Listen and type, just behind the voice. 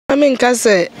I mean, cause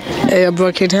a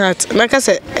broken heart. Like I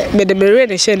said, but the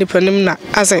marine is shiny panimna.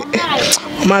 I say,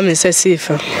 Mammy says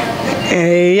safer.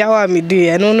 Yawa me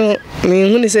dear, I don't know.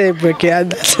 Me when you say broken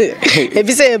heart, if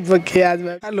you say broken heart,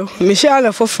 hello,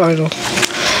 Michelle for fun.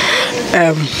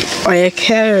 I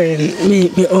caring me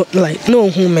like no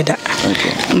who made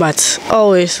that. But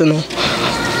always, you know.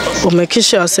 O make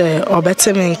sure say o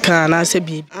better men can I say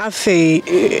be afi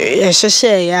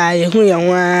share ya hu ya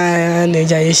wa na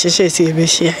ja ye share say be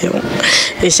share yo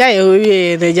e share yo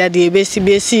we na ja de be si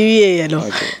we no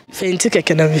fenti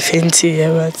keke na be fenti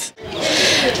but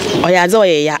o ya zo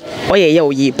ye ya o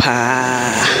yi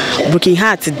pa broken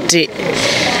heart de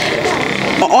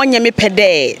onye me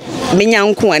pede menya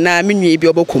nko ana me nwie bi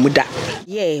obokomu da.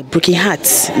 Yeah, broken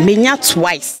heart. Me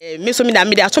twice. Me so me da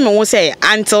me dey ato me won say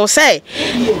until say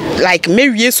like me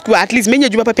wie school at least me nya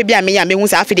djuma papa bia me ya me won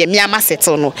say afi dey me ama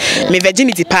settle no. Me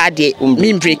virginity pa dey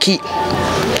me breaki.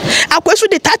 Akwesu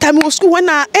de tata me school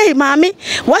wana mama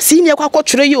wasi ni akwa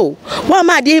twere yo. Wa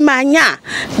ma dey ma nya.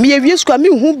 Me wie school me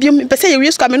hu bi me pese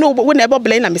wie school me no wo na e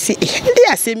bobble na me say dey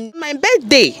asem my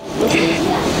birthday.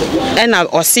 And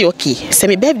I say okay. Say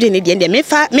me birthday ni dey me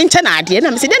fa me nche na ade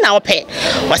na me say dey na ope.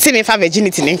 O say me fa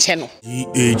virginity ni nche no.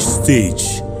 GH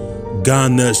stage.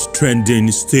 Ghana's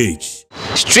trending stage.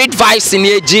 Street vibes in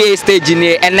the GA stage in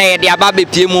the and the ababe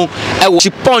piemu e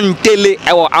chipontele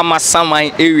e wo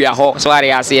amasaman area ho so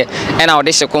are say and now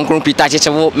this konkron Peter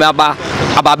chechewo me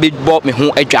ababe bo me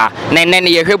ho adwa na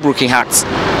ye hwe broken heart.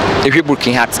 Ehwe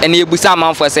broken heart and ebusa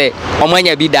manfo say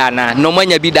omanya bi da na no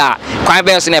omanya bi da kwan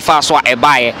bells na fa so e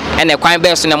baaye and kwan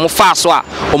bells na mo fa so a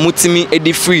omutimi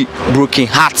edi free broken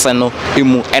hearts no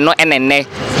emu eno enene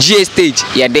GA stage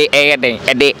ye de den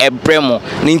e de ebremo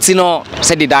ninti no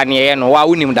se de da na ye no wa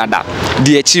wonim dada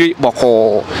de akiri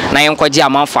boko na yenkwaji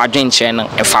amanfo adwenche no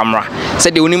efamra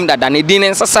se de wonim dada na din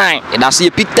nsasan e da so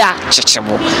ye Peter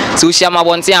chechebo so hia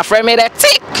mabonte afre me de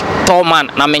tick Toman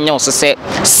na menyo so se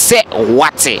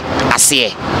wate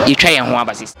ase itwa ye ho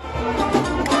abasi.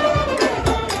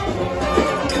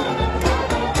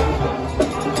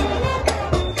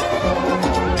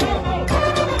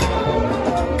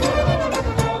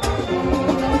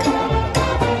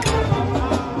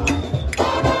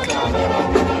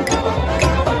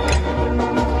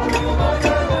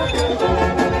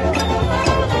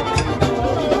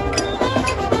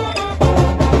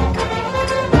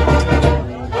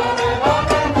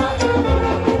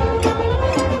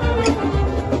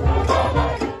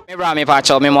 Me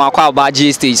pacho me mo akwa ba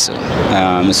G stage so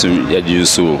mesum ya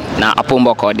juso na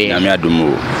apombo kode na me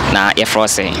adumo na ye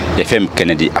frose ye fem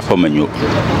Kennedy apomanyo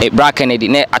bra Kennedy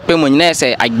ne apemo nyina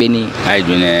se agbeni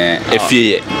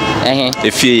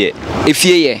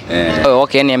efie oh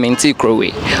okay ne menti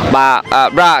krowe ba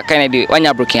bra Kennedy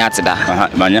wanya broken heart da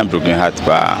manya broken heart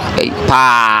pa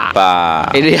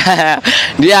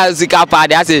dia zika pa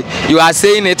dia say you are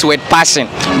saying it with passion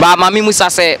but mami musa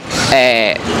say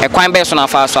kwan be so na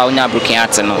fa so nya broken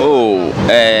heart no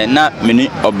na mini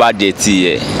oba date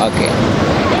here okay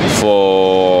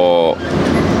for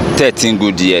 13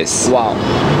 good years. Wow.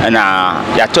 And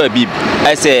ya to bi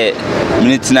I say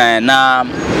minute na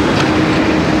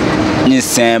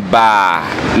nyisen ba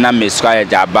na me square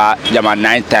jaba jama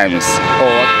 9 times.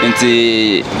 Oh.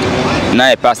 Nti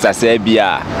na e pastor say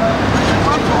bia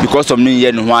because of me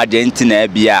here no ho ade nti na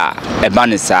bia e ba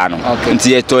ne sa no.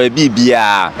 Nti e to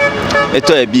bibia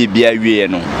wie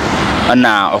no.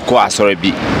 Ana okọ asore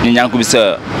bi ni nyanko bi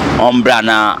se ombra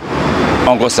na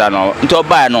ongosa no nti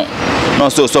oba no no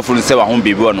so fun se wa ho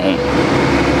bibi ono ho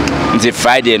nti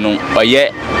Friday no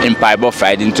oye empire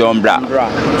Friday nti ombra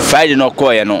Friday no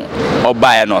ko ye no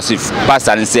oba ye no so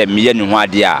pastor ni se me ye ni ho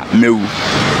ade a mewu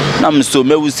na me so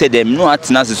mewu se dem no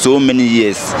atena so many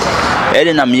years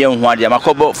ede na me ye ho ade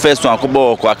makobo first one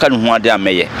akobo ko aka ni ho ade a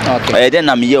meye ede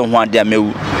na me ye ho ade a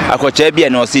mewu akocha bia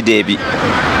no si de bi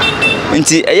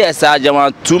nti yes ajama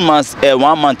 2 months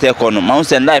 1 month ekono ma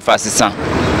unse life asisa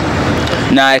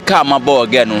na eka ma ball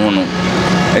again no no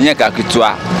enye ka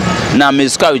kitua na me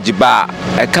ska ujiba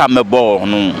eka me ball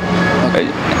no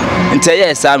nti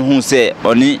yes am hu se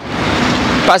oni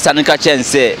pastor nka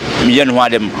chense me ye no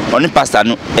adem oni pastor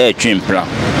no twempla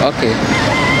okay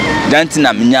danti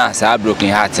na menya sa broken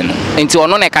heart no nti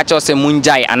ono na ka che se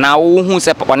munjai ana wo hu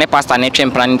se one pastor na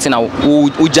twempla nti na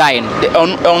wo jai no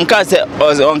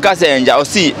onka se enja o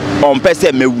si on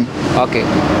pese mewu okay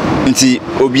nti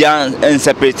obian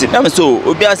separate na so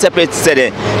obian separate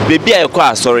said baby I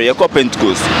call sorry I call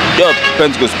Pentecost your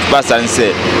Pentecost pastor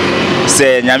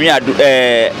say nyame adu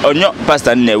onyo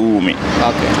pastor na wu mi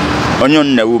okay onyo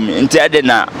na wu mi nti ade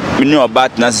na me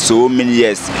obat na so many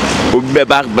years obi be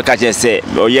back beka che say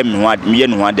oye me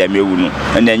no ade mewu no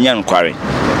na nya nkware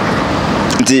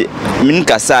nti min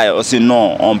kasa o se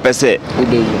no on pese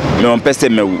me on pese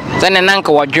mewu then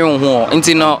nanka wadwen ho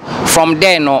nti no from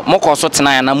there no moko so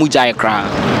tena na mujai kra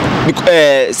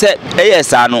se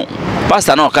esa no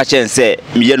pastor no ka chen se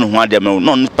miye no ho adem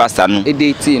no pastor no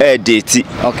date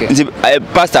okay nti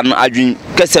pastor no adwen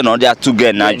kese no dey atu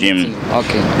gen na adwen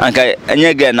okay anka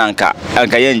enye gen anka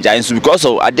ye nja nso because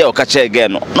of ade o ka che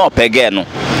gen no pe gen no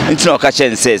nti no ka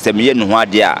chen se miye no ho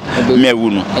ade a mewu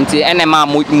no nti enema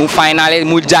mu finally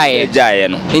mu jaye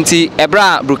no nti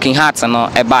ebra broken heart no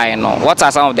ebae no what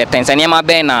are some of the things enema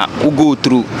be na we go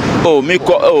through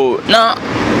na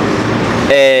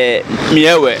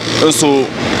miyewe nso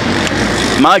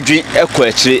madwi ekọ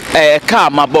akire ka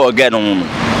mabọ gen no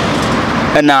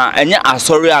na enye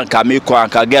asori anka mekọ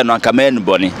anka gen no anka men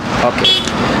boni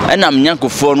okay na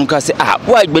mnyankofo no ka se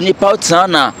wa gbani pautra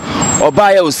na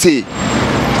oba ya o se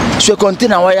hwe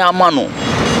container wa ya ama no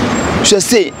hwe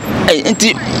se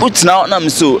nti utina na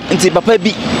mso nti papa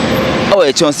bi o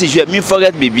e chon si hwe me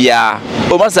forget bibia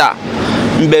o masa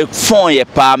mbe fon ye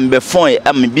pa mbe fon ye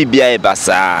am bibia e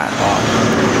basa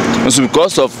so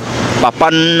because of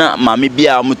papa na mama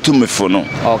bia amtumefo no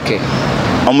okay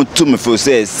amtumefo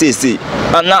se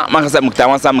na makasa mukta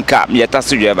wansa mka yeta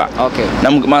so yeba okay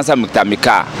na mansa mukta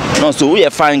mka no so we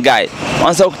a fine guy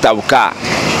wansa mukta buka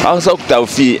wansa mukta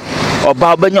fi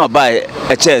oba banya oba e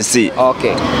chance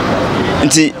okay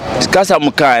nti kasa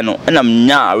mka no na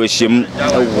mnya awehiem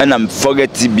na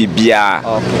forget bibia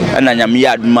na nyame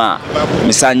yaduma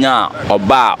misanya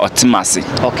oba otimase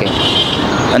okay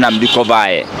na mbi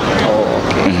cover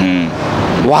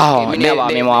wow, never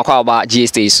me more about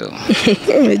GST so.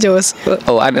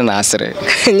 Oh, I don't answer it.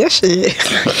 Yes.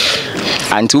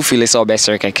 And two feel so best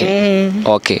okay.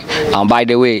 Okay. By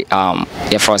the way,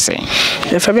 your first saying.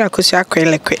 The family akusia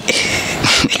kwele kwe.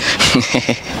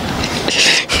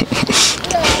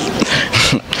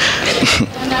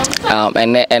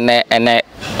 And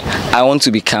I want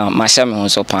to become my shaman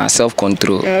also self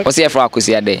control. What's your for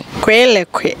akusia day? Kwele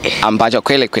kwe. I'm about your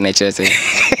kwele kwe nature.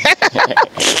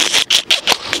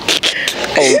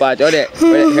 Oh, but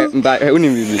but only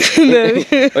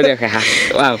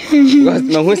wow.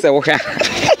 No, who's the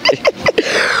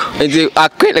I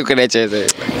quit the credit.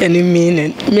 Any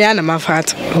meaning, me and my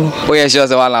fat. Oh, yes,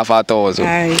 just one of our toes.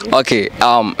 Okay,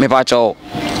 me pacho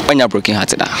when you're broken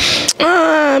hearted.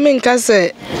 I mean, cause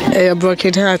a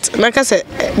broken heart. Like I said,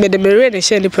 but the marine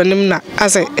shady ponimna. I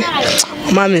say,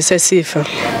 Mammy says, safe.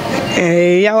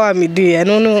 Yawa me dear,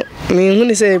 no. Me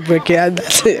who say broken heart.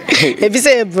 If you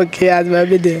say broken heart, my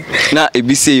baby. Now, if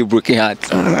you say broken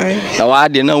heart, now I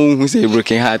didn't know who say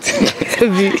broken heart.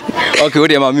 Okay,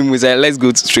 what am I? Let's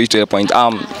go straight to the point.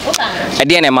 At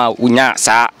the end of my unya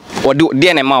sa, or do the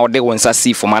end of my day once I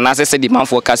see for my nurse said the man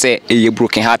for case a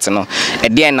broken heart no.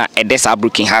 At the end, a des a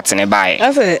broken heart in a buy.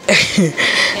 I say,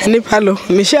 Nipalo,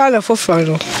 Michelle for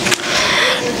fun.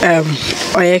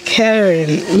 I care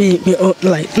me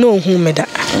like no who made that.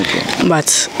 Okay.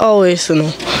 But always, you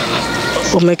know,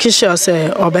 or make sure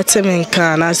say or better men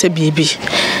can I say baby.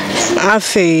 I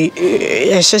feel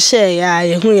a share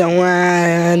ya who you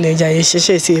want the jay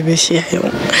see be share.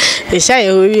 A shy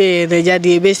the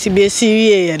jadi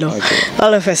basi you know.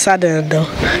 All of a sudden though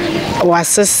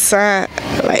was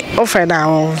like offer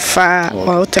now far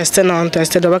or testing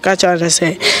the work and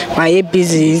say why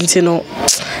busy, you know.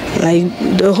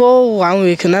 Like the whole 1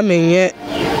 week, and I mean, yeah,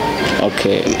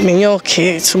 okay, me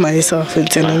okay to myself.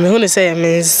 And me wanna say,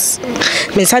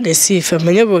 me had a see for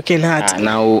me working hard.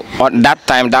 Now, at that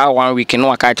time, that 1 week, no,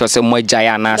 I can't say more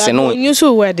Jayana. Say no, you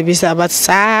so where the visa, but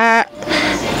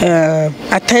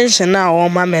attention now, oh,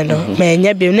 my man, man,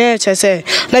 you be nature say,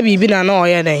 let me be an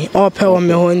oil day, or pay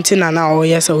me hunting an hour,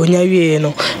 yes, or when you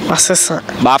know, but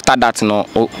after that, no,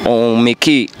 make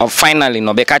it, or finally,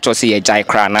 no, be catch or see a jay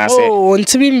cran. I say, oh, and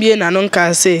to be an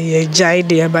uncle say a jay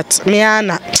dear, but me,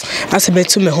 Anna, as a bit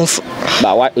to me home.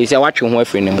 But what is your watching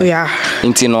wife in him? Yeah,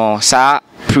 into no, sir.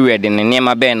 Period in the name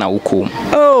of Ben Uku.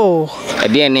 Oh, at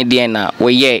the end,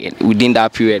 we within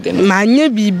that period. My new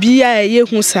baby,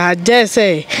 who said, just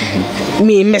say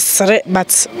me, Miss, but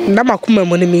Namakuma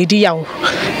money media.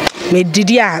 Me did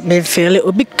ya, me fail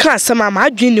it, because some of my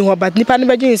junior, but Nipan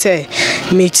Bagin say,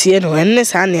 me Tieno, and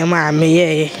this honey,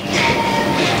 me,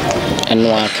 and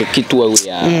one kick away.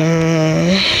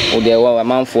 Oh, there were a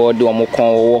man for do a more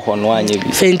walk on one.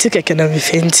 Fainty, I cannot be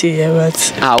fainty,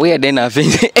 but we are then a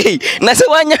fainty. Hey, that's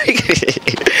one.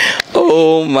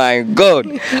 Oh my God.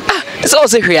 It's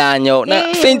also here, no,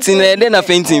 fainting, then a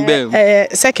fainting bell.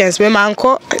 Seconds, my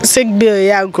uncle, sick bill,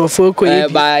 ya go for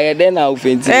quick. By then I'll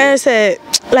faint. Say,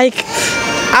 like,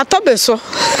 I thought so.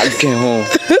 I came home.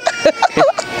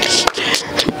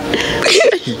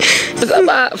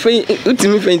 Saba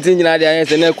ultimi fainting na dia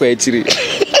say na kwa chiri.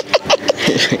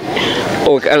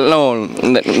 Okay,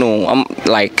 no, I'm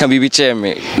like can be chair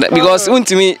me because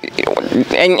ultimi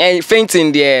and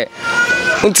fainting there.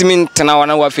 Ultimi tana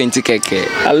wana wa fainting keke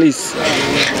at least.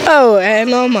 Oh,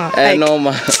 normal.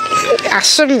 Normal.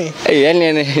 Ashumi.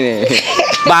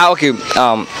 But okay,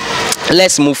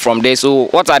 let's move from there. So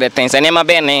what are the things? And Emma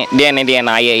Bene, there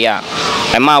na yeah.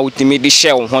 Emma ultimi the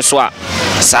shell so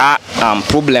sa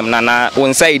problem nana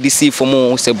when say DC for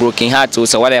more say broken heart or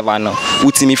so whatever no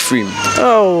ultimi free.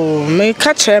 Oh, me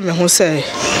catch me who say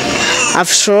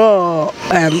after all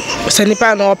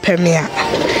senipa no pemia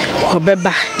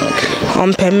obeba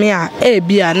on pemia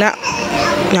bia na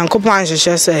Yankopon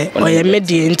hwehwe say oye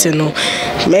medie nti no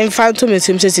me mfa to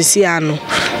metim sesi ano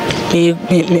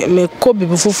me ko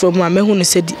bibu fufu mu a me hu ne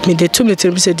se me de to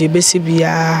metim se de besi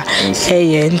bia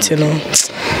nti no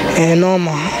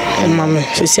normal mama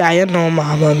sesi aye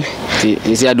normal mama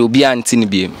sesi ado bia nti ne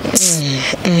biem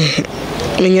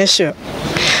me nyesho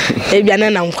bia na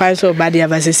nkwan so bad ya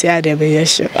basesi ade be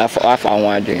yesho afa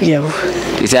anwadwe yeah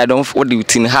sesi ado what do you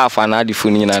think half an ade fu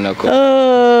ni na nako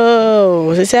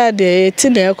oh sesi ade ti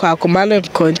na ekwa akoma na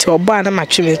konti obo ana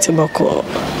matwemeti boko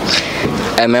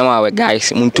mema we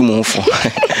guys muntu mufo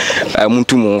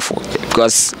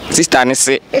because sister ne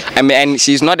say and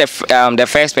she's not the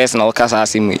first person I'll cast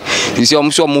as me you see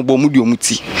almost mo bo mudi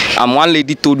omuti one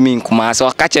lady told me in Kuma so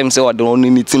I catch him say the only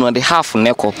meeting on the half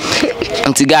neko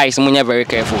until guys munya very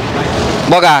careful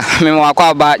boga me mo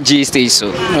akwa ba G stage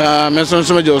so me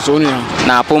so me jo so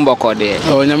na pomboko de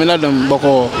o nyamina dum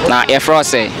boko na e fro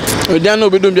say odiane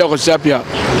obidum bi akosi apia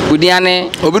odiane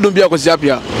obidum bi akosi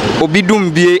apia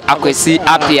obidum bi akwesi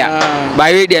apia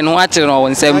by radio no ati no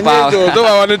nsem pa so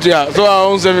I want to so I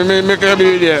want to me ka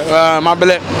bi there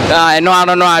mabele no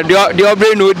the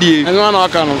obre no die eno na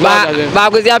aka no ba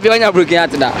akwesi apia onya broken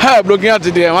heart da ha broken heart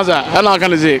there masa na aka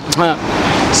no say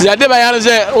si ade ba ya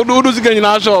say odu sika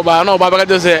nyina so ba na oba ba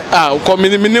ka say ko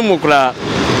minimum kura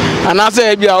ana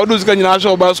say bia odu sika nyina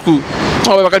so ba school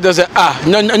oba ba ka say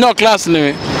no class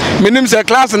ni minim say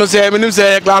class no say minim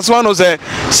say class 1 no say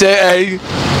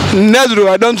Nezro,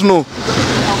 I don't know.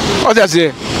 What I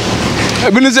say?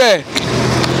 Ebini say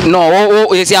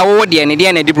no, you see how the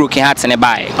any broken hearts and a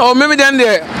buy. Oh, maybe then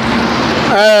there.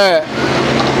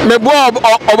 Me bo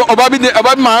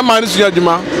obabi my man is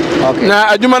adwuma. Okay. Na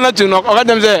adwuma na ti no, oka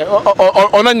dem say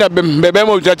onanya bebe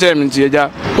ma utia me ntie ja.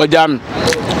 Ojam.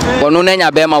 Ono na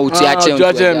nya be ma utia che.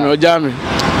 Ojam.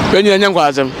 When you nyam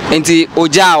kwasem. Enti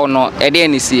oja ono e de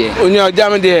enisie. Onya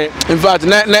ojam de in fact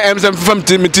na emsem fam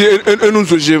ti enu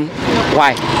so jem.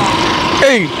 Why?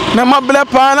 Hey, na mabele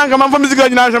pa na kama fam sika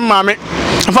nyina hwem maame.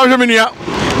 Fam hwem nia.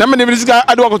 Na me de sika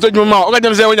ade wakoto dwuma ma. Oka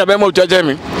dem say onya be ma utia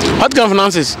me. What kind of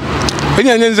finances?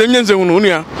 Onya nyenze hunu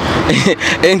nia.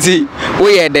 Enti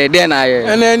we ye de na ye.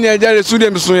 Ene jare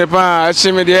student so ye pa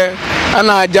ahime de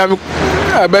ana aja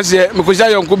abese me ko sha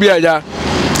yonko bi aja.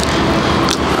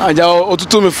 Aja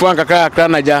otutu me fu ankaka akra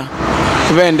na ja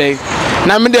vende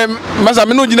na me de masa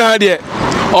me no gina ha de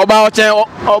oba ochen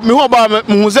me hu oba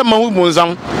me hu se ma hu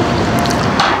bonzam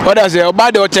oda se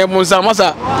oba de ochen bonzam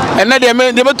masa ene de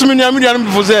me de betumi nua me nua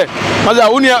no fu se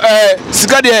masa uni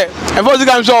sika de e fo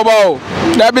sika nso oba o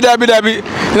dabi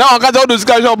na aka za odo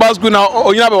sika nso oba school na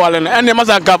onyina be wale na ene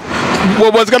masa ka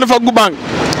bo sika no fa gu bank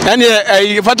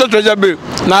ene fa treasure bill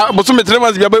na boso me 3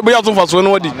 months be ya so fa so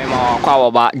no wadi kwa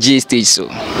oba G stage so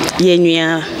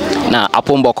yenua na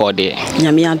apomboko de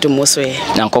nyame adomo so e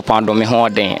Yankopon do me ho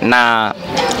den na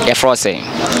e frose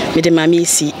me de mami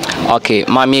esi okay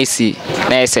mami esi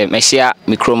na ese me share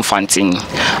microm fantin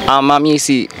mami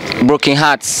esi broken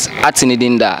hearts atini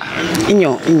dinda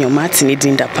inyo matini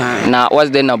dinda pa na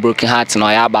what's the na broken heart no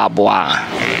ya ba boa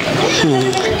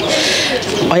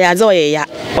oya zo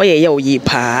oye oyi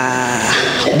pa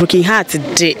broken heart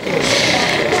de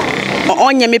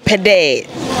onye me pede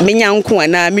menya nko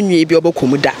ana menwie bi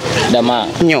obokomu da dama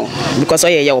nyo because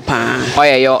oye pa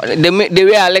the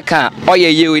way I like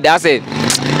oye with that say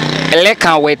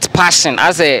like with passion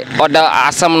as a other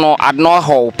asam no ad no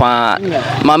hope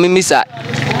mami misa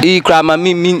e kra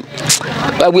mami min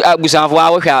abusanfo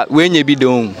a wo hwa wenye bi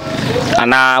don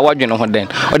ana wadwe no ho den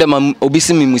oda mam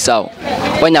obisi mi musa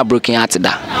wanya broken heart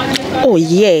da oh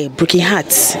yeah broken heart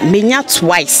menya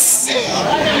twice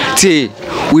see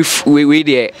we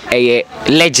the a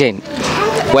legend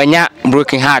wanya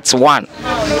broken heart 1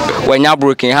 wanya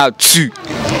broken heart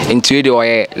 2 into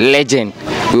the legend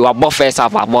we were both first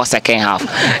half about second half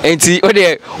enti o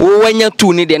de when you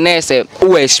two need the next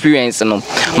o experience no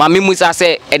mami musa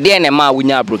say e dey na ma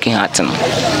wunya broken heart no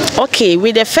okay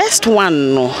with the first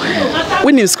one no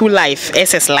when in school life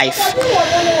SS life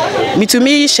me to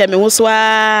me she me was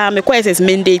me ko SS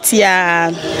mandate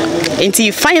ya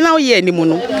enti final year ni mu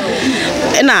no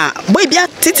na boy bia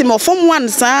titi me form 1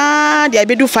 sa dia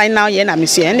be do final year na me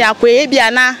so e akwa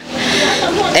bia na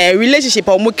relationship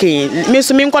o mu ken me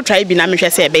so me nko try bi na me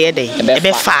hwe se ebe ye den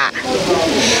ebe fa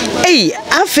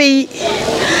afei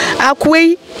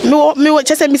akwa me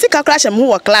chese me sika crash am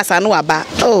ho class anu aba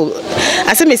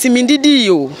ase me si me didi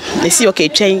yo me si okay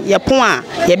twen ye pon a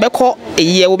ye beko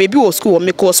ye wo bebi wo school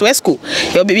me ko so school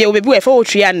ye bebi we fa wo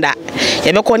trianda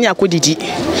ye beko ni akodidi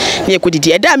ni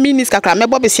akodidi e da minis kakra me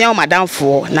bobesia o madam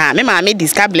fo na me ma me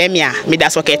diska blame a me da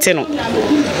socket no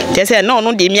chese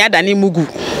no de mi ada ni mugu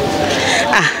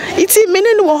iti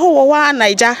menene wo ho wa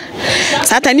Naija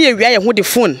satani ewia ye ho de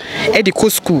phone e de ko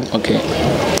school okay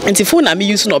nti phone na me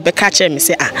use no be catch me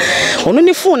say ono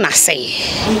ni phone na say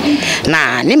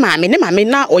na ne maame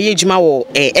na oye adwuma wo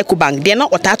Ecobank de na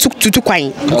ota tutu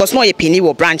kwan because no ye penny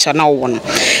wo branch na wo no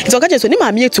nti o ka je so ne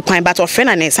maame etu kwan but ofre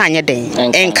na nsa anye den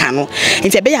enka no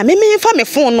nti be ya me fa me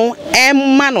phone no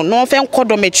emma no fe nko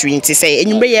dormitory nti say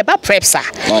enyumbe ye ba prepsa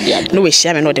no we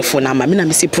share me no de phone na me na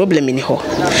me see problem ni ho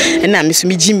na me so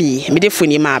me jimi me de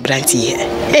phone ma branch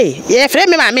ye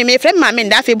frame me maame me frame maame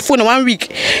nda fe phone 1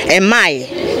 week my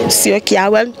si okay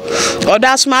well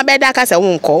oda suma be da kasa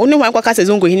wonko oni wan kwa kasa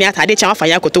zongo hini atade cha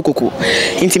afanya kotokoko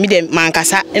nti me de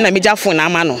mankasa na me ja phone na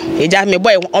ama no eja me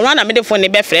boy onwa na me de phone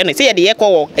be frɛ no say ye de ye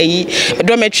kɔ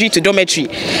dormitory to dormitory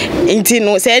nti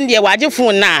no say ndie waje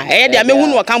phone na ye de me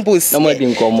hunu wa campus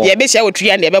ye be share otri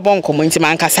and ye be bon komo nti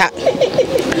mankasa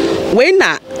we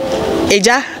na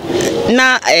eja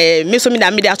na me so me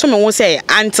da me aso me won say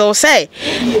until say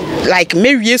like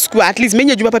me wie school at least me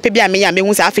nya djuma papa bia me ya me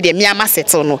won say afi de me ama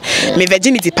settle no me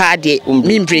virginity pa de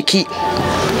me breaki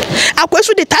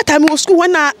akwesu de tata me school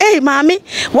na maami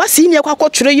wasi ni akwa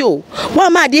twere yo wa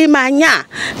ma de ma nya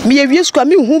me wie school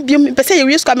me hu bi me pese ye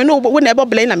wie school me no wo na e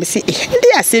bobble na me say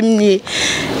ndi asem nie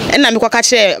na me kwaka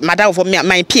kire madam for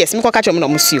my PS me kwaka kire me no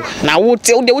musio na wo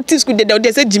de school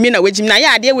de say jimi na wajimi na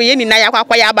ya de we ye ni na ya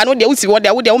kwakwa ya aba no de usi wo de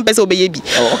won pese obeye bi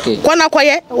kwana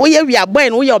kwaye wo ye wi aboy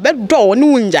no wo ye obedo no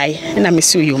wunjai na me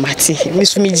see you mati me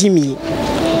so me jimi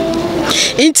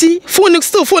inti phone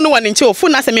still phone one in cho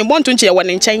phone ase me bonto nche one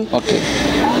in chen okay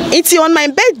inti on my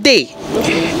birthday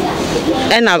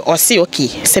and I say okay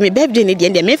say me birthday ni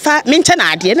de me fa me nche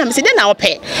na ade na me say de na wo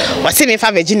pe o say me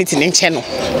fa virginity ni nche no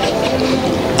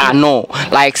no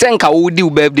like senka wo di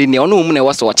birthday ni ono mu na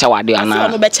wo so wo chawade ana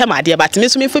no be chemade but me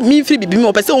so me free bibi me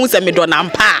o pe say wo say me do na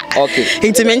mpa okay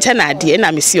inti me nche na ade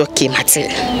na me say okay mate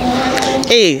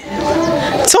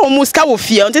so almost ka wo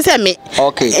fie on say me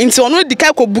okay into ono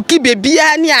dika ko buki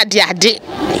bebia ni ade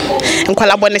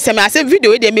nkwala bone se me ase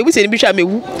video we dey me buse ni bi twa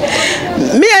mewu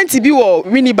me anti bi wo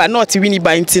winiba not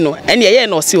winiba nti no ene ye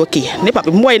no say okay ne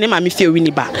papa boy ne ma me fie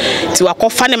winiba ti wa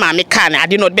kofa ne ma me ka na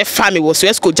ade no be fa me wo so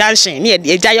esco junction ne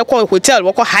eja ye ko hotel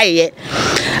wo ko haye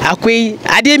akwai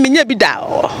ade me nya bi da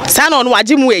sa na ono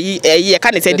waje mu ye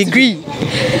ka ne say degree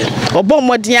obo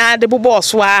modin ade bobo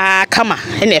so a kama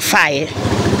ene fae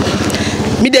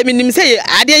mi de minim say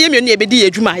ade ye me no ebedi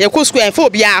adwuma ye ko school en fa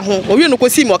obi a ho owi no ko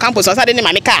si mo campus o sa de ne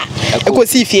ma me ka e ko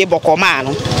si fie bokoma no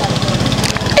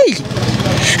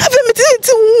ave me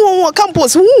ti wo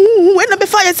campus we na be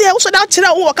fa ye say wo so da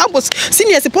kira wo campus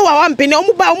seniors po wa mpeni o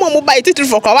mu ba titiri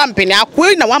for kwa mpeni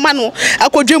akwa na wa ma no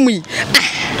akodwemu yi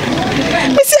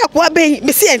me see akwa be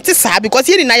me see enti sa because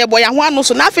ye ni na ye boy ho anu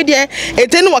so na afi de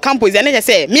etenu wo campus ye na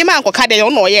say me ma ankoka de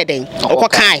no ye den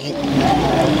okokan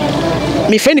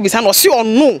me friend bi san o si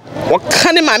onu o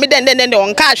kan ma me den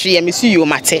on ka hwe me see you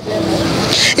mate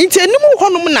nti enum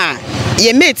honum na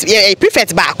ye mate ye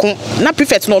prefect ba ko na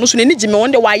prefect no so ni jime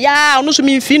won de wa ya onu so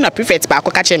me fi na prefect ba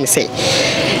ko ka che me say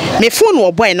me phone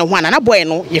wo boy no ho na boy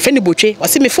no ye friend botwe o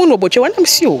se me phone wo botwe wan am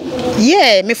see o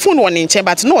yeah me phone won in che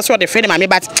but no so the friend ma me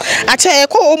but a che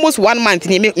ko almost 1 month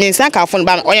ni me nsan ka phone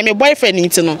ba o ye me boyfriend ni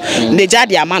ti no de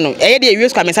jade ama no e ye de wi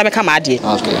kwa me sa me ka ma ade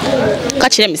okay ka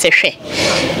che me say hwe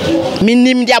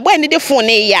minim dia boy ni de phone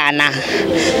e ya na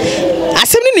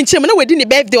asem ni nche me na wedi ni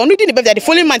birthday onu di ni birthday the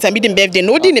following month am di ni birthday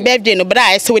no di ni birthday no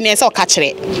bra ese weni ensa o ka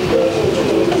kire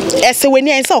ese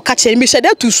weni ensa o ka kire mi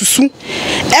sheda tu susu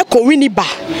e ko wini ba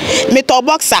me to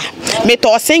boxer me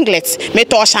to singlet me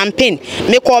to champagne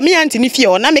me ko mi anti ni fie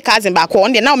o na me cousin ba ko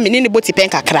on de na me ni boti pen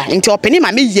kakra nti openi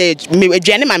ma me ye me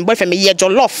aduane ma me boyfriend me ye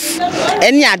jollof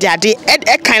eni ade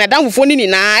e kan na danfo ni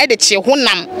na e de che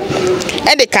honam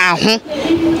e de ka ho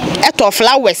eto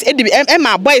flowers e de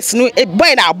ma boys no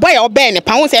boy na boy obe ne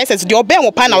pa ho say de obe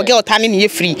wo pa na o girl tane ne ye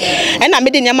free e na me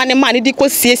de nyama ne ma ne di ko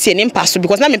siesie ne mpaso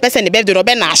because na me person ne birthday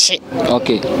obe na ahye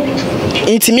Okay.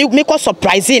 Inti me ko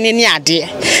surprise ni ade.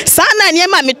 Sa na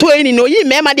niema me to ni no yi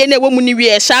mema de na ewo mu ni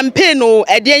wie champagne o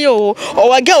ede yo o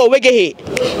wage o wege he.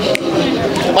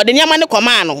 O de niema ne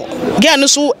koma no. Girl no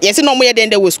so yesi no mo ye den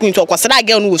de wo school to kwasra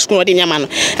girl no wo school o de niema no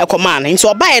e koma no. Nti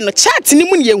oba no chat ni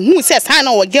mu ne hu se sa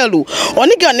na o girl o.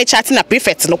 Oni girl ne chat na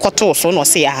prefect no koto so no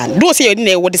say ah. Do say you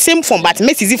na the same phone but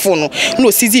me sisi phone no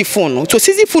sisi phone no. To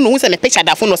sisi phone no hu se me picture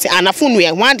da phone no say ana phone no ye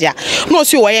hu dia. No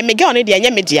so wo ye me girl ne de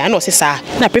anya me dia no say sa.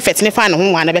 Na prefect ne fa no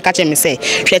hu na be ka che me say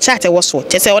hwe chat e wo so.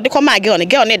 Che say o de koma girl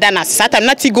ne da na sa time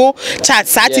na ti go chat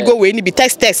sa ti go we ni bi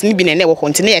text ni bi ne wo ho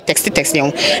nti ne text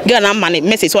ne girl na man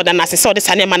message so da na say so de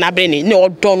sa ne man na bre ne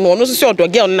odo no so odo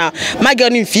girl na my girl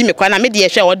ni fi me kwa na me de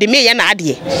hwe o de me ye na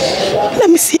ade na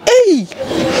me say eh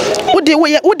wo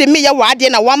de me ye wa ade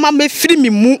na wa ma me firi me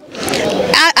mu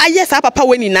aye sa papa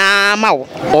we ni na ma wo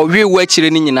o wi wo akire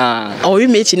ni nyina o wi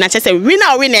me echi na che say wi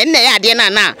na we na ye ade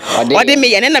na o de me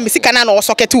ye na me sika na o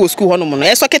socket wo school ho no mo no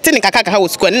e socket ni kaka wo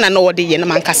school na o de ye na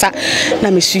man kasa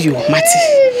na me suyo mate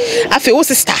afi wo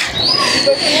sister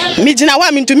mi jina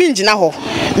wa mi ntumi njina ho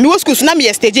mi wo school so na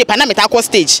me stage pa na me ta ko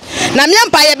stage na me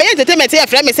ampa ye be entertainment ye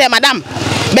frɛ me say madam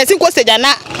be sin ko stage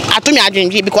na atomi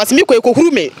adwenji because mi ko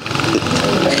ekohuru me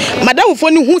madam fo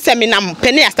ni hu se me nam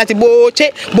pene start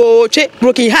boche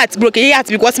broken heart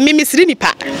because me siri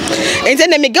nipa ente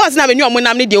na me girls na me nyu omo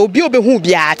nam ne de obi obehu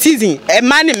bia teasing e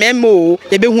man ne memo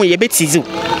ye behu ye betizu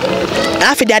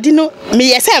afi de ade no me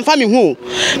ye se mfa me hu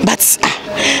but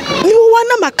me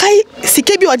wana makai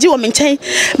sike bi oje wo me nchen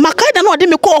makai da na ode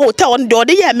me call hotel on de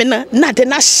ode ye me na de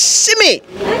na shime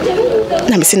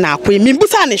na me se na akwe me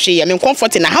busa ne hwe ye me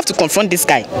confronting I have to confront this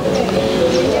guy.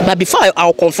 But before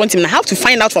I'll confront him, I have to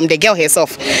find out from the girl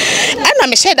herself. And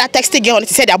I share that text girl and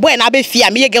she said that boy and I be fear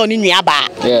me a girl in Yaba.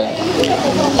 Yeah.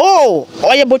 Oh,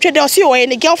 or your butcher they'll see you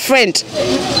and a girlfriend.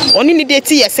 Only need date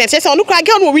yes, yes, only cry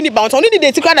girl no winnie bounce, only need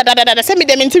date that send me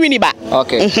them into winnie back.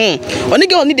 Okay. Only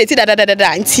girl need date that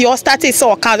and see your starting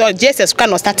so account or Jesus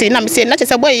can starting. I'm saying not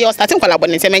just a boy you're starting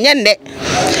collaborating and say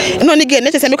no again,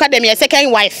 let us look at them your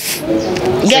second wife.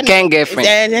 Second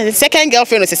girlfriend. Second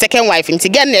girlfriend is a second wife. Into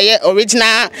again the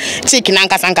original chick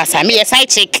nankasa me a side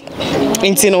chick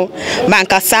into no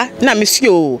mankasa na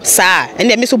monsieur sir and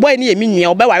then miss boy ni emi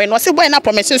nua oba ware no say boy na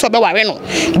promise so oba ware no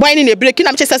boy ni na breaking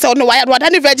am chese say no wire do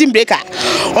that virgin breaker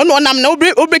ono nam na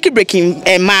breaking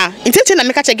ma intete na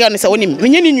me ka che girl no say onim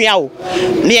menye ni nua o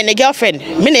me ne girlfriend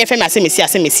me na ye fam asem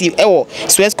e wo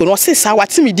Suez ko no say sa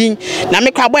wate me din na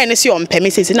me kra boy no say o mpɛ me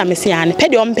say na me say an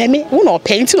pɛ de o mpɛ me wo no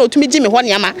pɛ nti no tumi gi me ho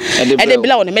ne ama e de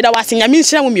bila wo ne me da wase nya me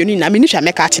nhira mo mienu na me ni hwa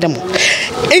me ka kire mo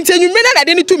enti enwumre na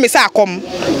de ni tu me say akom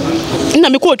na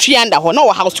me ko twi anda ho na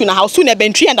wo house na be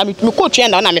ntwi anda me ko twi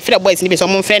anda na me frɛ boys ni be so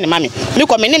mo frɛ ne ma me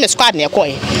ko me ne me squad na e ko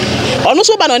e ono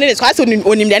so ba na ne squad so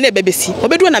onim de na e bebesi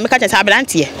obedu na me ka kyesa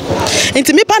ablante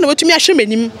enti me pa na wotumi ahwe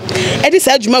manim e de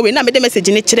sa adwuma we na me de message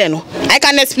ni kire no I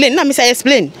can explain na me say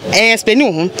explain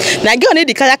ho na girl ne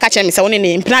di ka kyesa me say woni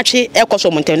ne mpinatwe e ko so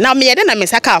mo ntem na me ye de na me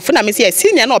saka afo na me say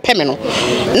senior na opɛ me no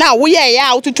na wo ye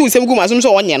ya otutu nsem gu masum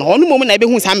so onye no ono mom na be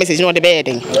hu sa message no de be ye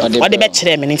den o de be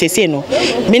kire me nti say no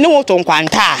me ne wo to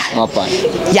nkwanta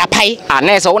ya pai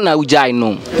na so na ujai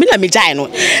no me na me jai no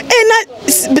na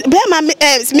be ma me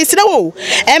sira wo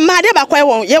ma de ba kwai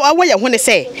won ye wo ye hu ne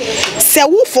say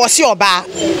wo force oba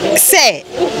say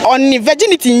on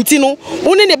virginity nti no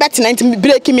woni ne bet 90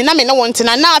 break me na me ne won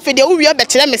tina na afi de wo wi be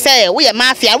kire me say wo ye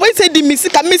mafia we say di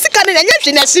misika ne nya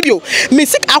hwe na sibio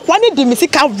misika akwa ne di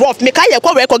misika rough me ka ye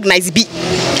ko recognize bi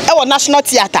e wo national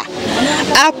theater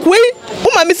akwe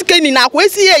uma misika ni na akwa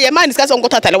si ye man discuss on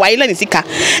kotata le wa ile ni sika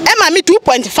e ma me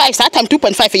 2.5 that time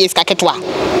 2.5 years ka ketwa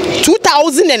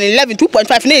 2011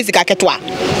 2.5 na sika ketwa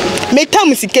me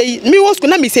tam sikei me wo school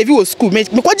na me save wo school me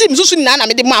ko ji msusu ni na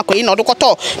me de ma akoyi na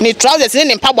odokoto ni trousers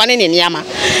ne mpagwa ne niama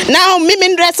now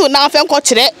me dress na afa nko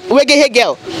kire wegehe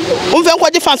girl umfa nko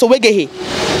ji fans wegehe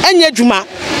enya adwuma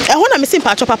e ho na me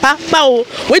simpa cho papa ba o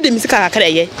we de misika kakra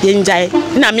ye njai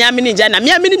na me amini njai na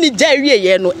me amini ni jai wie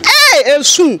ye no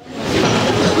esu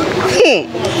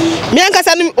me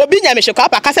ankasa no obi nya me hwekwa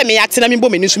apa kasa me yakte na me bo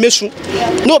me nisu mesu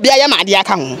na obi aye ma ade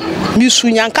aka ho misu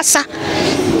nya ankasa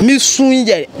misu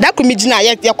ye da ko mi gina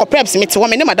ye ko preps me te wo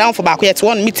me ne madam for ba ko ye te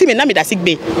won me ti me na me da sick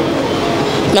bay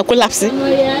na collapse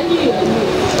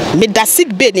me da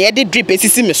sick bay na ye de drip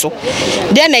esisi me so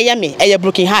de na ye me e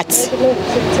broken heart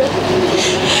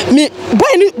me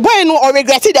boy no or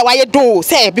regret that why you do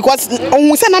say because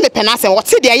on say na me penance what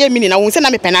say dey meaning na on say na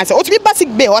me penance o to be basic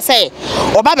bay o say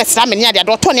o ba be sra me nia dey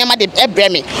do to ne ma dey ebre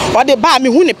me o dey ba me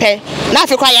hu ne pe na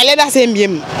afekwa ya leda say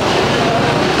miem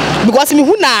because me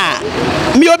hu na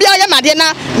me obi aye made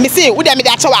na me say wo dey me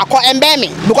dey acha wa akọ embe me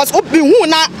because obi hu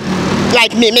na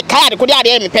like me card ko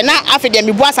dia me pena afede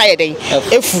me buasa ye den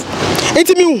efu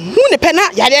enti me hu ne pena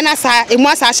yade na sa emu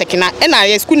asa shekina e na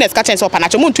ye school nurse ka chen so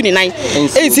panacho mo ntu ni nan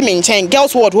enti me nchen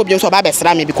girls ward ho bi so ba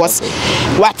besra me because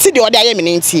what the other ye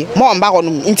me nti mo mba ho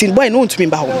no nti boy no ntu me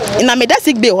mba ho na me da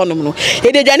sick bay ho no no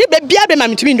e de dwane be bia be ma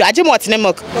me ntu me ndu age mo tene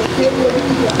milk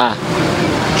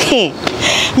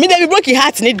me dey broken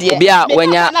heart ne die bia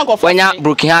wanya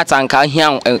broken heart anka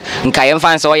hia nka ye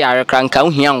mfa nse o yare kra nka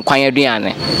hia nkwan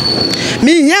aduane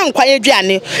me hia nkwan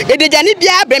aduane e de dwane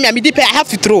bia bra me di pay I have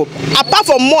to throw apart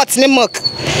from malt ne milk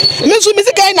me so me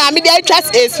sika na me dey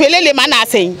trust is felele man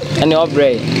asen ene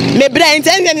obre me bra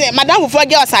intense madam for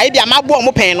girl say bia mabo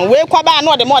mo pen no we kwa ba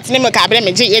na o de malt ne milk abre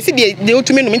me je yesi de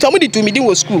otumi no me nti mo di to me di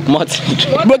wo school malt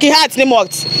broken heart ne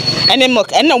malt ene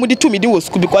milk ene mo di to me di wo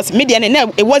school because me dey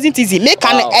it wasn't easy me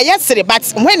can yesterday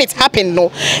but when it happened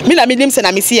no me na me nim say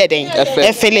na me see e den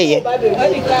e fele ye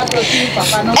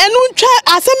enu twa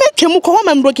asem atwem ko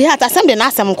ma broken heart asem de na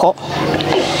asem ko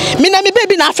me na me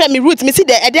baby na afra me root me see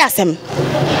the e de asem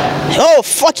oh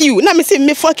fuck you na me say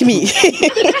me fuck me and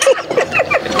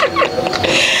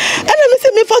me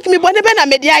say me fuck me but be na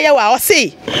me dia ye wa o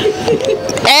say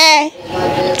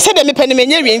say de me pene me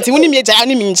nya wi nti woni me gya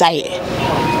ni me ngyae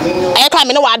I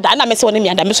come in wa da na me so ne me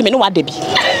ada me so me no wa da bi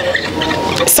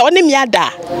so ne me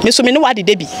ada me so me no wa de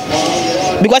bi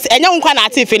because enya nkwa na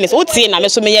ate feelings o tie na me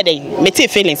so me ye den me tie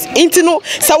feelings inti no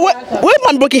so we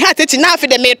man broken heart echi na afi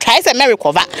de me try say me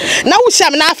recover na wo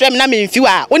hia me na afre me na me mfi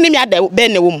wa oni me ada be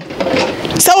na wo mu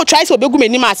so try so begum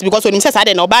ani mas because oni say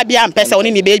say na oba bia mpesa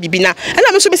oni me be bibi na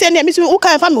na me so be say na me so o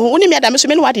kan fa me ho oni me ada me so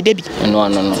me no wa de bi no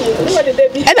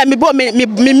and me bo me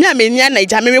nia na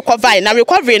ija me recover na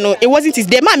recovery no it wasn't his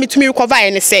day man me to me recover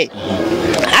and say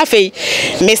afei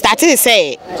me started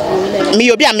say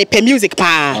me obi am me pay music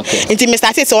pa until me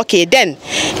started say okay then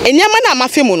enyama na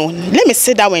amafemu no let me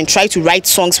sit down and try to write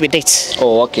songs with it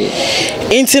okay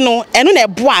until no eno na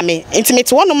eboa me until me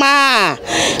to one ma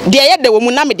de ye de wo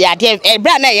mu na me de ade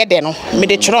ebra na ye de no me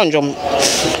de chiro ndwom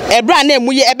ebra na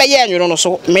emu ye ebe ye nworo no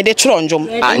so me de chiro ndwom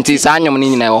anti sa anyom ni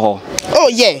nyina wo ho oh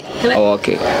yeah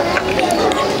okay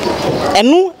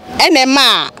enu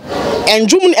enema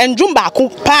enjum ba ko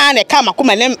pa na ka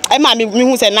makoma ne ma me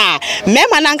hu se na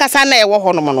mema na nkasa na ye wo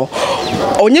ho no no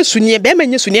onye sunie be ma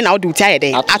nye sunie na wo de uti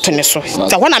ayede ato ne so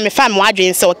so ho na me fa me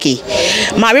adwen se okay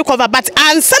ma recover but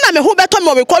ansa na me ho beto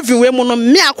me recovery we mu no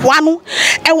me akoa no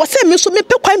e wo se me so me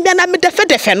pe kwan bia na me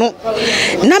defe no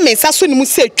na me nsa so ni mu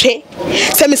se twe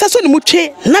se me nsa so ni mu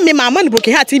twe na me mama no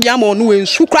broken heart bia ma no we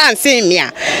nsu kra anse me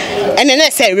a ene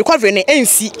ne se recovery ne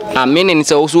ensi meaning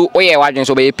so oye wadwen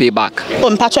so be pay back o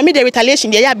mpacho me de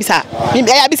retaliation de ya bisa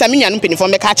me nua no penifo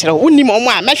me ka kire wonni mo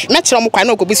a me kire mo kwan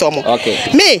na okobi so mo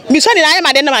me so ni na ya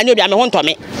ma de na ma nyobi a me ho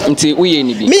ntome nti uye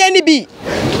ni bi me ye ni bi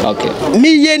okay me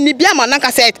ye ni bi ama na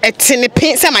ka se etene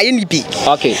pe se ma ye ni bi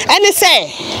okay ene se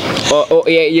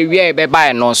ye wie be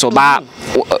buy no so ba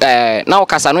na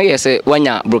okasa no yese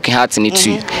wanya broken heart ni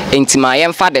tu enti ma ye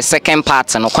mfa the second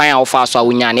part no kwan a wo fa so a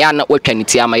wonya ne ya na watwa ni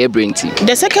ti ama ye brainti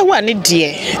the second one ni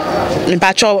die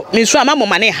mpacho me so ama mo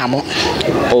ma ne ha mo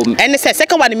ene se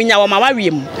second one me nya wo ma wa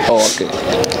wiem okay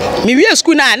me wie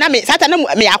school na me sata na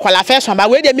me akwala first one ba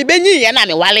we de me benyi ye na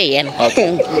me wale ye no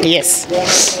yes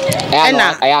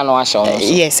aya no asho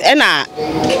yes ena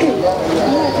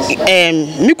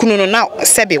mi kunu no na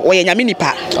sebe wo ye nyame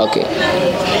nipa okay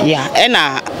yeah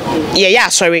ena yeah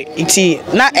sorry it's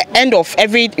na end of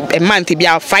every month be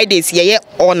Fridays yeah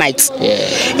all night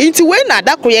into when na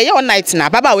that yeah all night na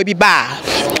baba we be ba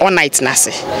all night na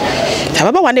se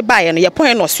baba wane ba ye no ye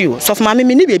point no so for mama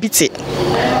me ni be ti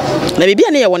na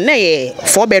bibia na ye won na ye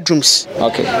 4 bedrooms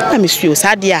okay na me suo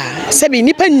sadia sebe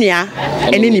nipa nua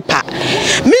ene nipa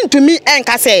mintumi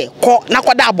enka se ko na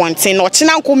koda abonten na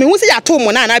ochina nko me hu se ya to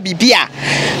mo na bibia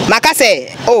maka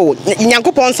se oh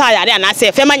nyankopon sa yare na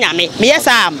se fema nyame me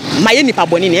yesa maye nipa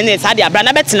boni ne ne sadia bra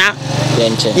na betena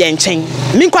ye nchen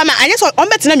min kwa ma anye so on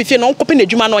betena me fie no nkope na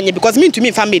adwuma no onye because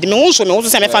mintumi fa made me hu so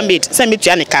se me fa made se me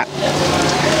tua ne ka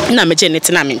na me je ne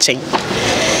tena me nchen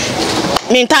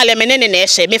me ntale me ne na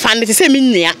ehye me fa ne se me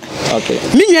nua okay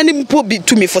me nua ne mpo bi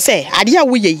to me for say ade a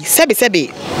wo ye sebe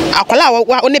akola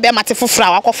wa one be mate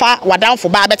fofora wakofa wadanfo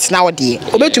ba betena wo de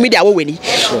obetumi de awo weni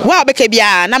wa obeka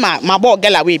bia na ma ball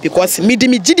gala we because me di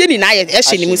me gide ni na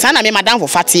ehye ni mu sana me madanfo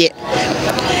fatie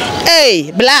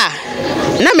bla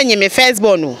na me nye me first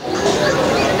born no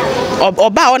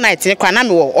oba all night ne kwa na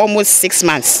me wo almost 6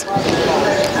 months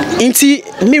inti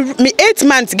me 8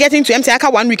 months getting to empty aka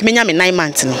 1 week me nya me 9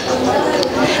 months no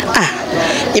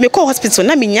me call hospital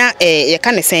na me nya ye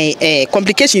ka ne sen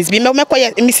complications bi me ko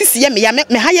me sisi ye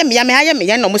me ha ye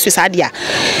me no mo so sadia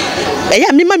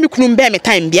yeah, me kunu be me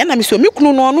time bia na me so me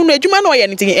kunu no adwuma na oye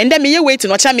anything and then me wait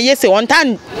no cha me say on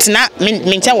time na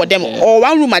me nchen wo dem or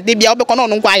one room ade bia obekọ no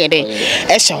nkwa aye den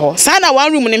e hye ho sa na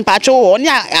one room ni mpacho ho ne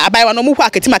abaiwa no mu hu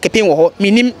akati makepen wo ho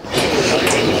minim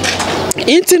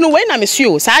inti no we na me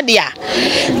suo sa de a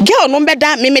girl no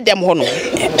beda me dem ho no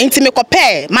inti me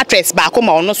compare mattress ba ko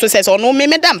ma ono so say ono me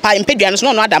dem pa impedua no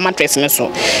so no ada mattress no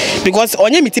so because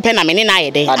onye mi tipe na me ne na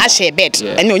aye den a share bed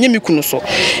ene onye mi kunu so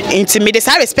inti me dey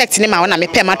respect ni ma na me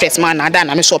pay mattress ma na ada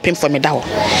na me shopping for me da ho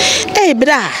eh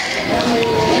bra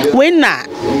when na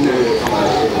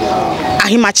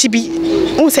ahimachi bi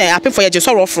who say happy for you just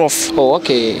rough oh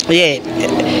okay yeah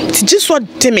ti just what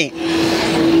to me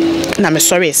na me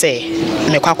sorry say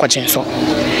me kwa kwajen so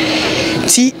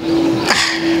ti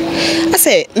I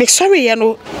say me sorry you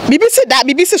know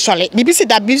BBC solid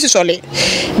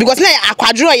because na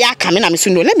akwadro ya aka me na me so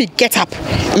no let me get up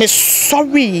me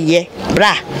sorry ye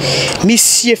bra me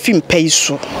sie film pay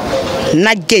so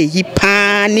na gay yi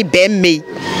pa ni be me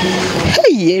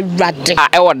hey rade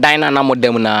e wo dan na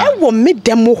modem na e wo me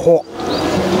dem ho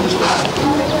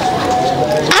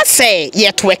I say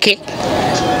yet working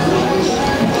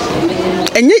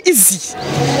enye easy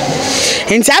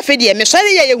nti afedi me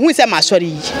sori ye hu se ma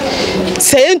sori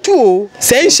se ntu o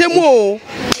se nhemu o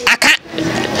aka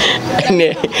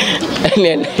ne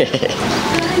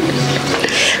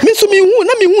me so me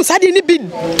hu sade ni bi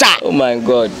da oh my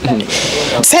god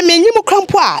se me nyim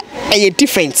krampo a e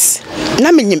difference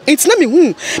na me nyim enti na me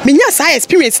hu me nya sa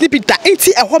experience ni bi da enti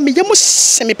e ho me yemu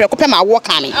hye me prekope ma wo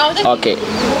ka me okay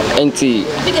enti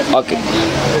okay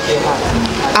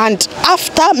and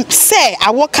after say I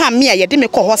walk am me ye dey me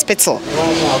call hospital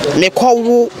me call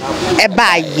wo e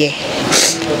ba ye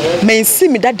me nsi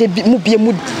me da de mu bie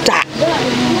mu da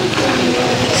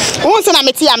won say na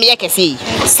me ti am ye kese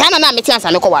sana na me ti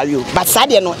ansa me call wario but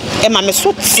sade no e ma me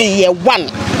so ti ye one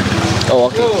oh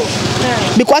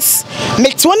okay because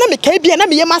me ti wona me ka bia na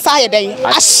me ye masa ye den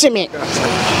ahye me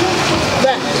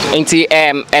Inti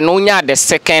and onya the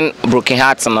second broken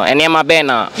heart no and ema be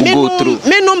na go through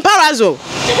me no parazone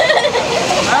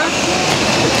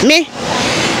me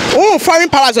foreign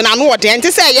parazone na no dey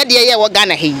enti say ye dey ye wo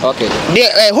Ghana he okay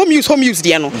the home use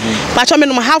dey no but me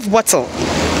no half bottle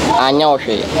anya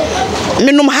ohwe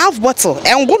me no half bottle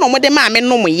engo no mo de ma me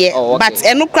no mo ye but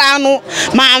eno kra no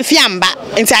ma amfiamba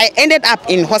enti I ended up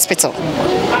in hospital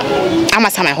I'm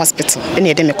at my hospital and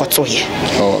you me koto here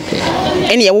oh okay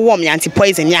and you warm anti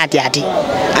poison ya ade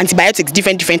antibiotics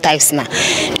different types na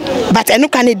but eno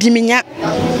kan e di minya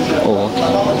oh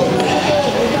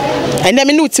okay and then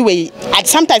me know ti we at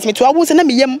sometimes me to awu say na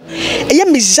me yam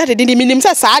me jade de me nim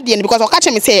say sa ade because o ka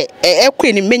che me say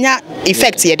ekwe ni menya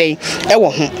effect ye den e wo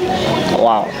ho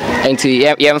wow enti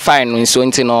yem fine so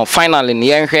enti no finally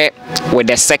yen hwe with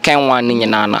the second one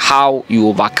nyina how you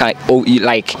overcome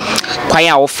like kwan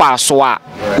a wo fa so a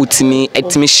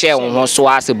etimi share wo so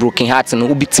as a broken heart no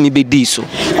ubitimi bedi so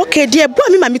okay dear bro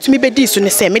me ma metumi bedi so ne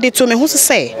say me de to me ho so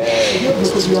say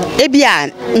e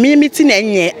bia me meti na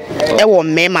enye e wo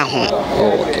mema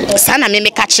ho sana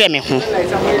me ka kire me ho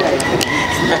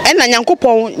ena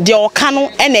nyankopon de oka no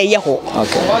ena eye ho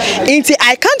okay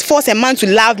I can't force a man to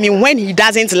love me when he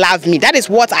doesn't love me. That is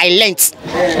what I learnt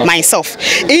myself.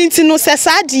 Inti no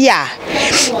sesadia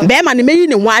be ma ne meyi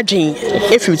ne ho adwen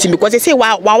efiti because they say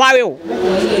wa ware o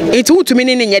inti utumi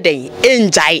ne nye den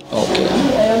enjai okay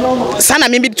sana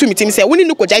me bi to me tim say woni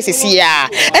no kojai sesi ya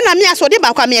ena me aso de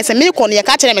ba kwa me say me ko no ye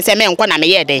ka kire me say me nko na me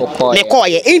ye den me ko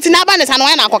ye inti na ba ne sa no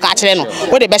na akọ ka kire no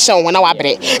wo de be hye won na wa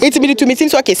bere inti bi to me tim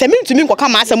say okay say me ntumi nko ka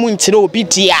ma asem nkire obi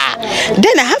dia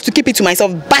then I have to keep it to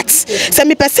myself but say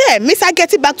me per se me say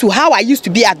get it back to how I used to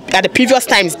be at the previous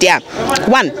times there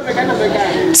one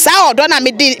sa odo na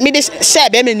me de share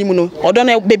be me nimu no odo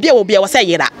na bebi e wo bia wo say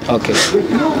yira okay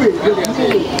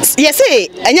yes say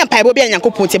anya paibo bia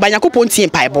nyankopon tie ba nyankopon tie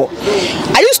paibo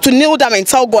I used to kneel down and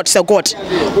tell God, say God,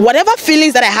 whatever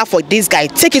feelings that I have for this guy,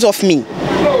 take it off me.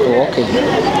 Oh,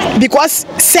 okay. Because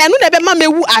Senu never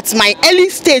mewu at my early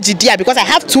stage there because I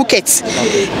have 2 kids.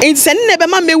 And Senu never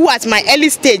mewu at my early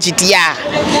stage there.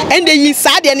 And then you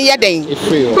sad and ye then.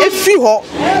 If you ho,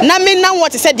 na me now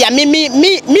what said there me ni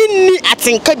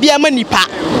atinka bia manipa.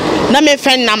 Na me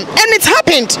friend nam and it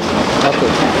happened.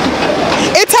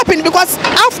 Okay. It happened because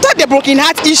after the broken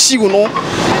heart issue, you know,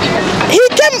 He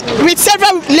came with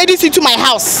several ladies into my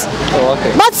house. Oh,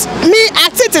 okay. But me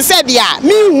acted to say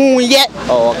me who yet.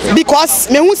 Oh, okay. Because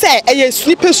me who say a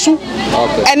snipesu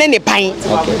and then a pine.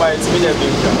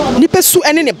 Nipesu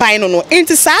and then a pine no.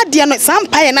 Into sad dear not some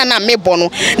pine and me bono.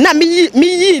 Na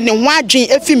me in one dream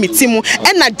efimitimu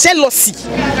and a jealousy.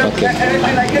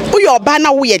 Okay. Your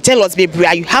banner we are jealous, baby.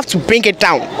 You have to bring it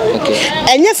down. Okay.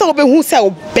 And yes, I'll be who say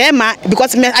Bema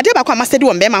because I did back master do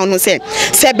on Bema who say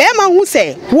Bema who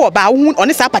say who about on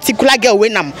this particular girl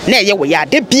when I'm near we are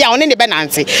they be on any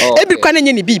benancy. Every kind of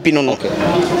any beeping no.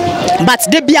 But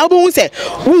the be able to say,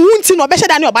 we won't see no better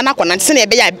than your banana and send a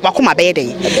bay bakuma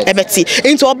bede. Everty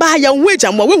into a buy your wage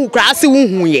and we grassy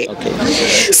woo ye.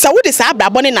 So what is our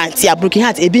bonnet nancy are broken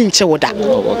heart a being choda.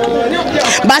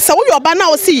 But so your banana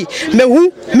will see me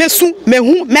who, me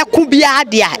kubia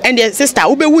dia and their sister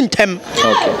ube won't him.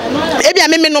 Ebia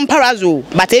me non parazo,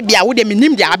 but ebia would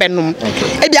name the abenum.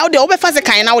 Ebia would over fast a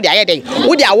kind out the other day.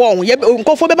 Would ya won, ye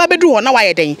go for the baby on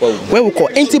our day. Where we call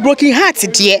into broken hearts,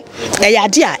 dear. A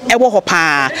dear,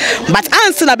 but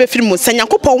answer na be film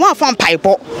Sanyakopo one fan pipe.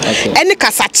 Any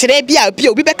casachere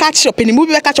be catch up in the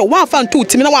movie catch one fan 2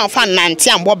 timina one fan 90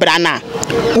 and bobrana.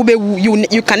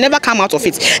 You can never come out of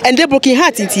it. And they broken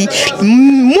heart into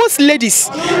most ladies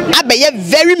are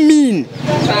very mean.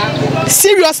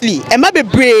 Seriously, and maybe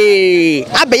brave.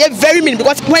 Are very mean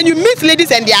because when you meet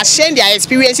ladies and they are sharing their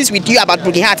experiences with you about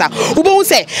broken heart, who won't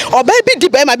say, or baby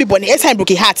deep might be born a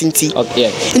broken heart in tea.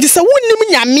 Okay. It is a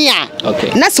woman mia.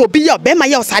 Okay. That's so be your bema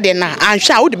your sadena and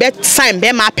shall the best sign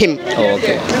bema pim.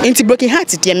 Okay. Into broken heart,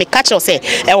 dear me catch or say,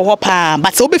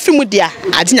 but so be film with dear.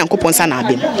 I didn't coupon sana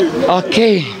bim.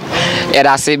 Okay. Yeah,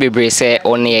 that's it, baby. Say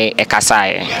only a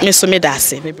kasai. Miss me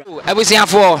that's it. Everything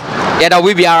for yeah, that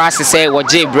we be asked to say what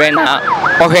J Brenner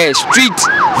or her street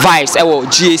vibes. I will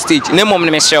GA stage. No more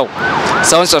me show.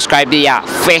 So subscribe there.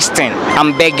 First thing,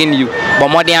 I'm begging you. But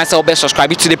more than answer, be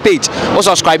subscribe to the page. Or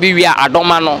subscribe we are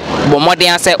Adomano. But more than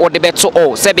answer, or the better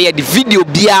all. Say be the video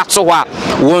be out so what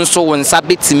one so one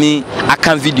submit to me. I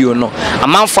can video no. A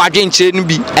man for agent chain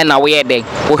be and away there.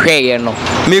 Oh hey no.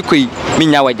 Make we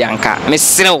minya wajanka. Me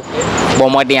sell. But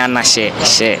more than share.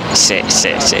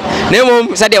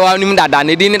 Nemo said they were him that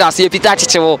they didn't see if it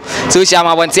touches you. So she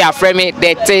am want to frame it.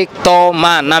 They take tall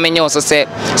man. Na me also say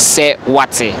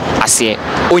what I say.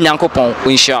 Onyankopon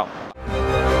inshallah.